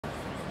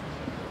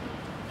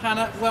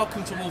Hannah,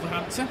 welcome to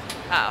Wolverhampton.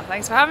 Oh,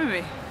 thanks for having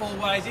me.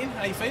 Always in.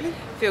 How are you feeling?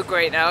 Feel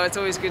great now. It's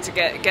always good to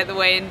get the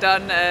weigh-in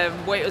done.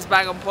 Weight was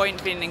bang on point,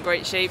 feeling in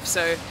great shape.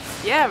 So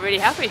yeah, really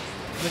happy.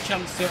 The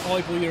chance to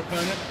eyeball your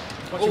opponent.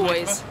 What's your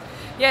Always.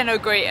 Yeah, no,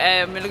 great.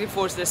 I've been looking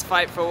forward to this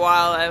fight for a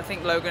while. I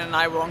think Logan and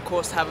I were on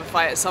course to have a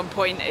fight at some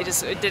point. It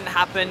didn't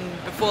happen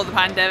before the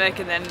pandemic,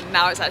 and then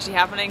now it's actually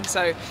happening.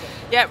 So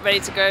yeah, ready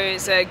to go.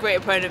 It's a great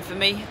opponent for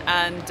me,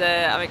 and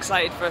I'm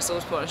excited for us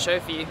all to put on a show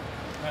for you.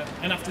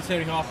 And after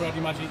Terry Harper, I'd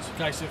imagine it's a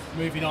case of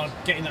moving on,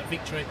 getting that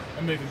victory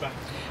and moving back.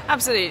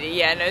 Absolutely,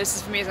 yeah. No, this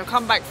is for me. It's a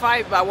comeback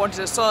fight, but I wanted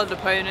a solid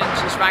opponent.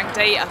 She's ranked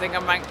 8. I think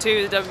I'm ranked 2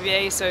 in the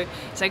WBA, so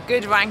it's a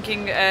good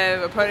ranking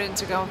opponent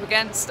to go up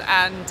against.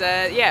 And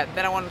yeah,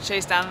 then I want to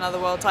chase down another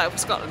world title for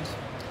Scotland.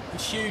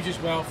 It's huge as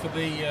well for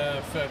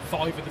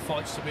 5 of the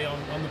fights to be on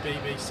the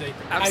BBC.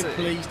 Absolutely. How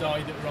pleased are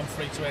you that we're on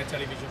free-to-air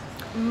television?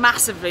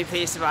 Massively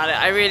pleased about it.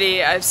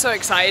 I'm so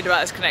excited about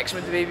this connection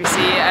with the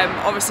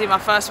BBC. Obviously my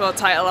first world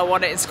title, I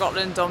won it in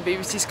Scotland on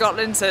BBC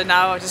Scotland, so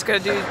now I'm just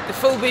going to do the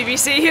full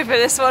BBC for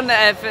this one.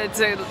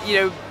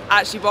 To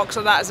actually box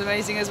on that is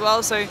amazing as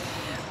well. So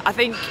I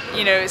think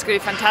it's going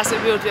to be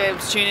fantastic. We'll be able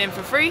to tune in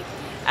for free.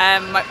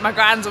 My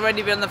grand's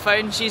already been on the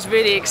phone. She's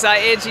really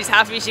excited. She's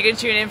happy she can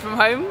tune in from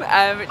home,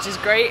 which is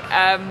great.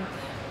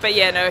 But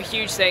yeah, no, a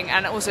huge thing,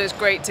 and also it's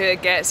great to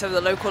get some of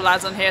the local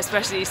lads on here,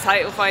 especially these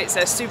title fights.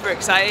 They're super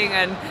exciting,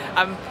 and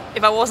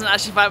if I wasn't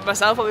actually fighting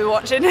myself, I'd be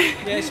watching. Yeah,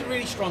 it's a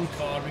really strong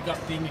card. We've got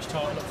the English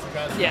title up for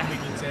grabs in the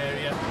Midlands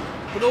area,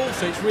 but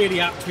also it's really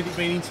apt with it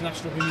being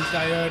International Women's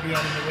Day earlier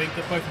on in the week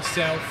that both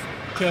yourself,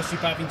 Kirsty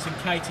Babington,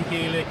 Katie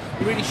Healy,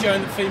 you're really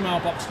showing that female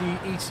boxing,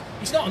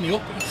 it's not on the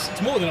up,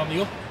 it's more than on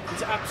the up.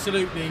 It's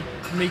absolutely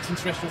meeting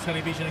terrestrial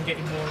television and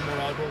getting more and more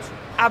eyeballs.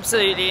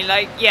 Absolutely,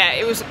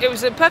 it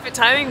was a perfect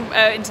timing,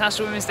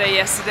 International Women's Day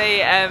yesterday,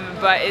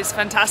 but it's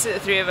fantastic the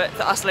three of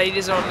us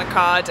ladies are on the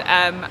card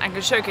and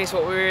can showcase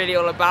what we're really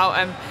all about.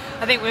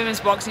 I think women's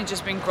boxing has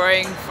just been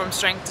growing from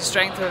strength to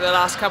strength over the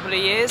last couple of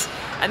years,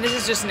 and this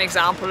is just an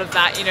example of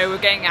that. We're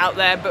getting out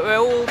there, but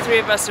all three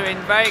of us are in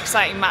very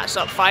exciting matched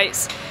up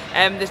fights.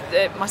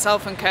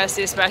 Myself and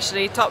Kirsty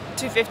especially, top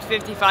 2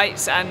 50-50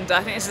 fights, and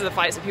I think this is the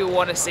fights that people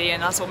want to see,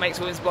 and that's what makes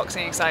women's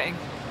boxing exciting.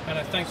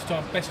 And thanks for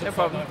your time. Best of luck.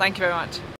 No problem. Thank you very much.